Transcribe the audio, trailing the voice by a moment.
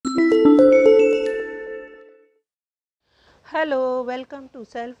Hello, welcome to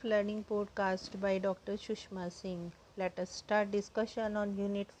Self-Learning Podcast by Dr. Sushma Singh. Let us start discussion on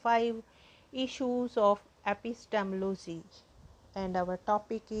Unit 5, Issues of Epistemology, and our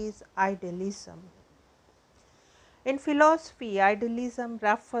topic is Idealism. In philosophy, idealism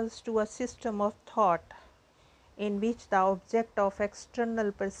refers to a system of thought in which the object of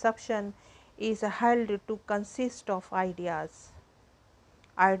external perception is held to consist of ideas.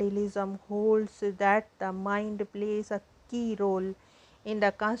 Idealism holds that the mind plays a key role in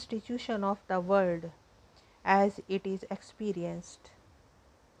the constitution of the world as it is experienced.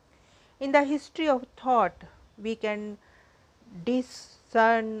 In the history of thought, we can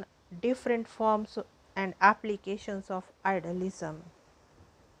discern different forms and applications of idealism.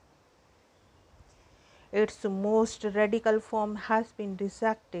 Its most radical form has been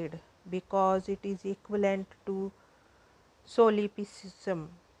rejected because it is equivalent to solipsism.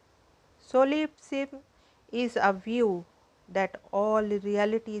 Solipsism is a view that all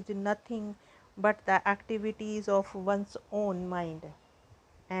reality is nothing but the activities of one's own mind,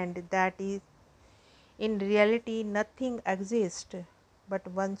 and that is in reality nothing exists but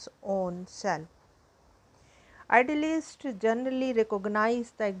one's own self. Idealists generally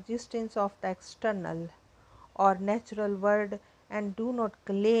recognize the existence of the external or natural world and do not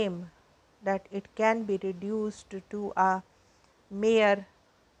claim that it can be reduced to a mere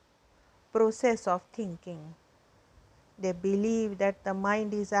process of thinking. They believe that the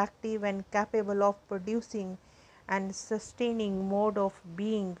mind is active and capable of producing and sustaining mode of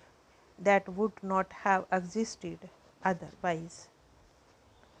being that would not have existed otherwise,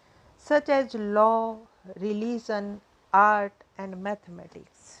 such as law, religion, art, and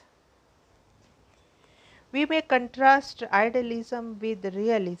mathematics. We may contrast idealism with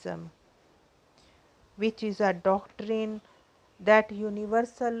realism, which is a doctrine that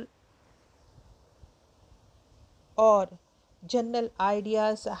universal or general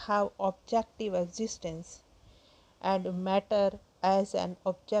ideas have objective existence and matter as an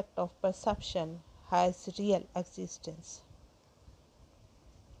object of perception has real existence.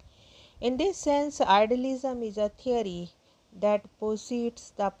 In this sense, idealism is a theory that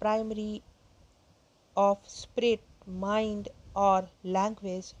posits the primary of spirit, mind, or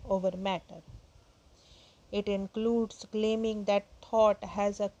language over matter. It includes claiming that thought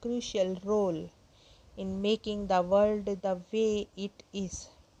has a crucial role in making the world the way it is.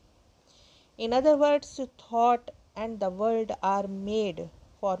 In other words, thought and the world are made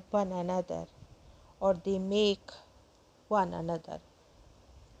for one another, or they make one another.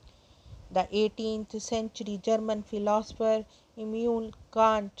 The 18th century German philosopher Immanuel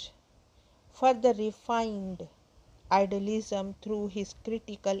Kant further refined idealism through his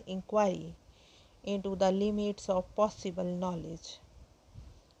critical inquiry into the limits of possible knowledge.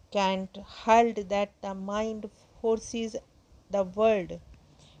 Kant held that the mind forces the world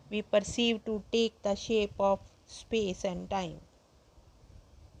we perceive to take the shape of space and time.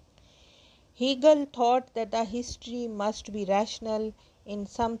 Hegel thought that the history must be rational in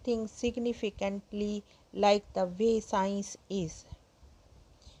something significantly like the way science is.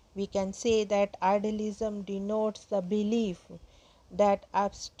 We can say that idealism denotes the belief that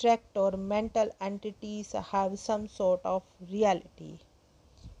abstract or mental entities have some sort of reality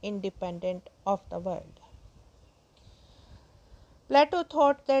independent of the world. Plato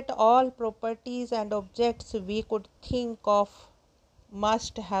thought that all properties and objects we could think of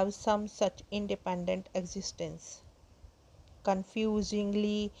must have some such independent existence.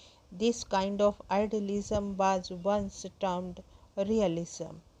 Confusingly, this kind of idealism was once termed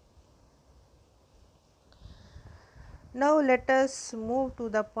realism. Now let us move to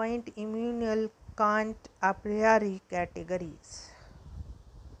the point Immanuel Kant a priori categories.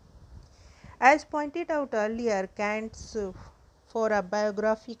 As pointed out earlier, Kant's for a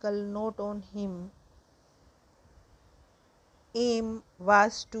biographical note on him aim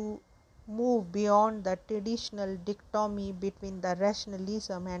was to move beyond the traditional dichotomy between the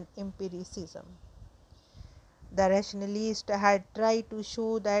rationalism and empiricism. The rationalist had tried to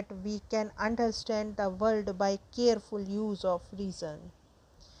show that we can understand the world by careful use of reason.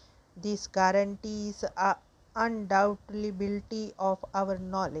 This guarantees a undoubtability of our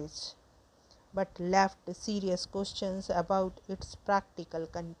knowledge, but left serious questions about its practical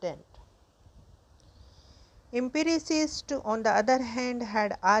content. Empiricists, on the other hand,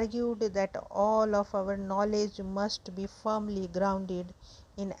 had argued that all of our knowledge must be firmly grounded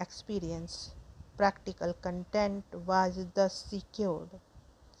in experience. Practical content was thus secured,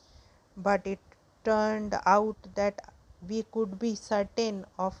 but it turned out that we could be certain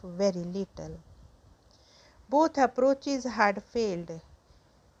of very little. Both approaches had failed.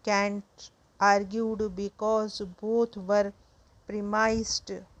 Kant argued because both were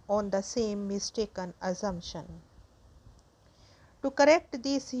premised on the same mistaken assumption. To correct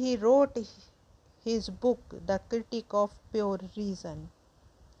this, he wrote his book, The Critique of Pure Reason.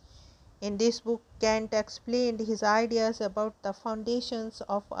 In this book, Kant explained his ideas about the foundations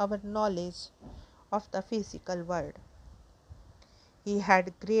of our knowledge of the physical world. He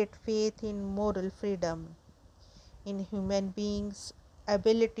had great faith in moral freedom, in human beings'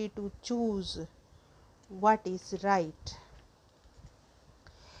 ability to choose what is right.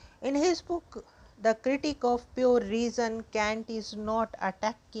 In his book, The Critique of Pure Reason, Kant is not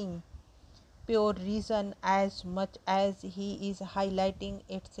attacking pure reason as much as he is highlighting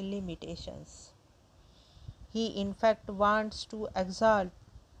its limitations. He in fact wants to exalt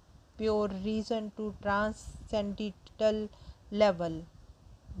pure reason to transcendental level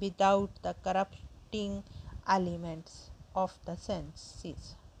without the corrupting elements of the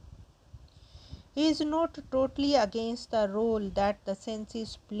senses. He is not totally against the role that the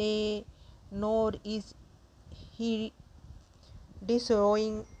senses play, nor is he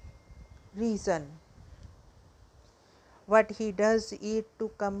disavowing reason. What he does is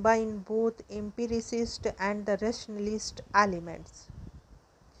to combine both empiricist and the rationalist elements.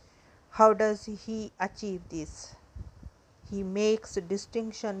 How does he achieve this? He makes a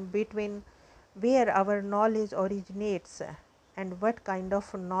distinction between where our knowledge originates and what kind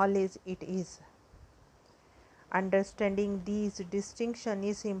of knowledge it is. Understanding these distinctions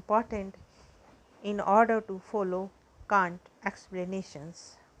is important in order to follow Kant's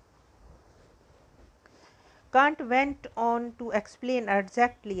explanations. Kant went on to explain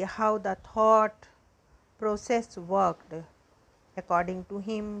exactly how the thought process worked. According to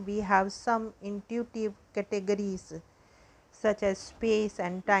him, we have some intuitive categories such as space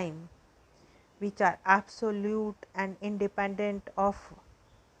and time, which are absolute and independent of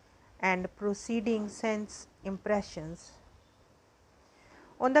and preceding sense impressions.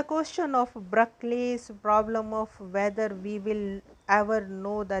 On the question of Berkeley's problem of whether we will ever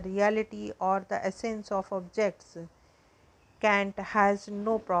know the reality or the essence of objects, Kant has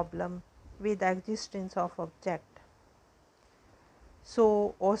no problem with the existence of object.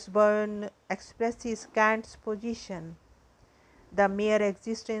 So Osborne expresses Kant's position. The mere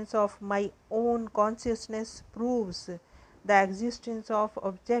existence of my own consciousness proves the existence of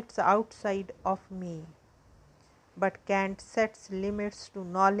objects outside of me. But Kant sets limits to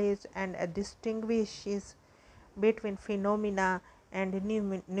knowledge and distinguishes between phenomena and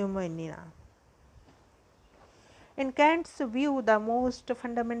noumena. In Kant's view, the most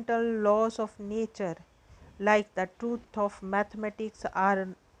fundamental laws of nature, like the truth of mathematics, are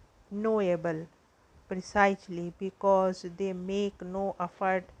knowable precisely because they make no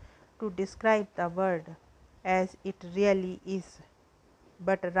effort to describe the world as it really is,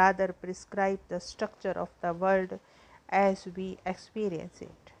 but rather prescribe the structure of the world as we experience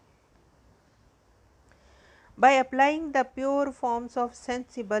it. By applying the pure forms of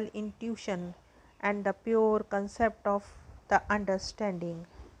sensible intuition and the pure concept of the understanding,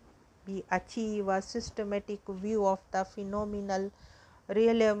 we achieve a systematic view of the phenomenal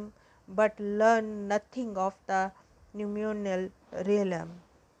realm but learn nothing of the noumenal realm.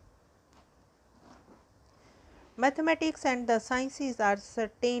 Mathematics and the sciences are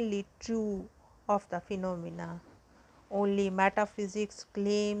certainly true of the phenomena. Only metaphysics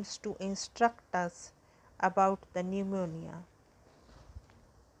claims to instruct us about the pneumonia.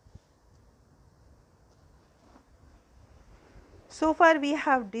 So far we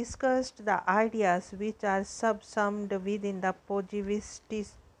have discussed the ideas which are subsumed within the positivist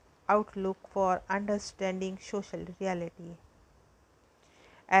outlook for understanding social reality.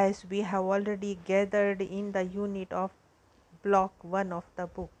 As we have already gathered in the unit of block 1 of the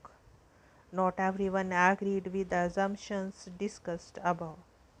book, not everyone agreed with the assumptions discussed above.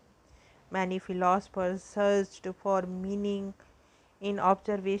 Many philosophers searched for meaning in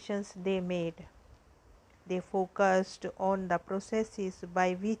observations they made. They focused on the processes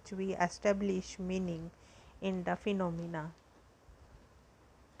by which we establish meaning in the phenomena.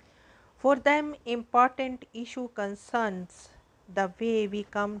 For them, important issue concerns the way we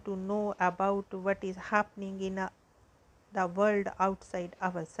come to know about what is happening in the world outside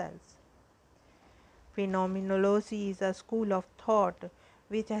ourselves. Phenomenology is a school of thought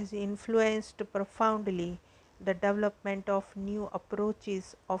which has influenced profoundly the development of new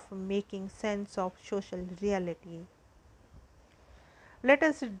approaches of making sense of social reality. Let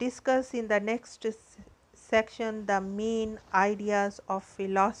us discuss in the next section the main ideas of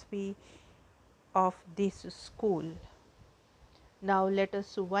philosophy of this school. Now let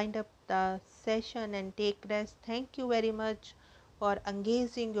us wind up the session and take rest. Thank you very much for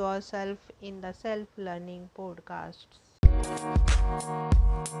engaging yourself in the self-learning podcasts.